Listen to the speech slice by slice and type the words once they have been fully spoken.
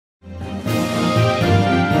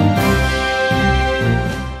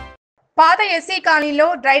పాత ఎస్సీ కాలనీలో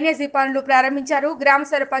డ్రైనేజీ పనులు ప్రారంభించారు గ్రామ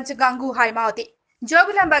సర్పంచ్ గంగు హైమావతి.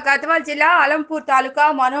 జోగులాంబ గద్వాల్ జిల్లా అలంపూర్ తాలూకా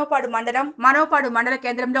మనోపాడు మండల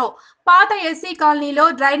కేంద్రంలో పాత ఎస్సీ కాలనీలో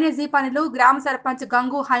డ్రైనేజీ పనులు గ్రామ సర్పంచ్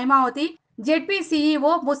గంగు హైమావతి, జెడ్పీ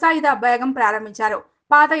సీఈఓ ముసాయిదా బేగం ప్రారంభించారు.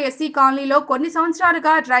 పాత ఎస్సీ కాలనీలో కొన్ని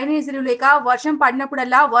సంవత్సరాలుగా డ్రైనేజీలు లేక వర్షం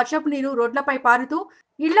పడినప్పుడల్లా వర్షపు నీరు రోడ్లపై పారుతూ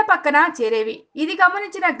ఇళ్ల పక్కన చేరేవి. ఇది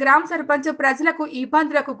గమనించిన గ్రామ సర్పంచ్ ప్రజలకు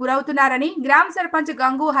ఇబ్బందులకు గురవుతున్నారని గ్రామ సర్పంచ్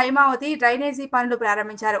గంగు హైమావతి డ్రైనేజీ పనులు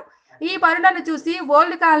ప్రారంభించారు. ఈ పనులను చూసి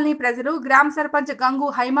ఓల్డ్ కాలనీ ప్రజలు గ్రామ సర్పంచ్ గంగు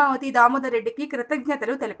హైమావతి దామోదర్ రెడ్డికి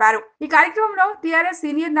కృతజ్ఞతలు తెలిపారు. ఈ కార్యక్రమంలో టీఆర్ఎస్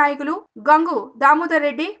సీనియర్ నాయకులు గంగు దామోదర్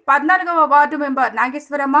రెడ్డి, 14వ వార్డు మెంబర్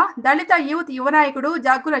నాగేశ్వరమ్మ, దళిత యూత్ యువ నాయకుడు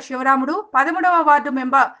జగ్గుల శివరాముడు, 13వ వార్డు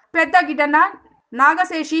మెంబర్ పెద్ద గిడ్డన్న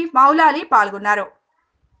నాగశేషి, మౌలాలి పాల్గొన్నారు.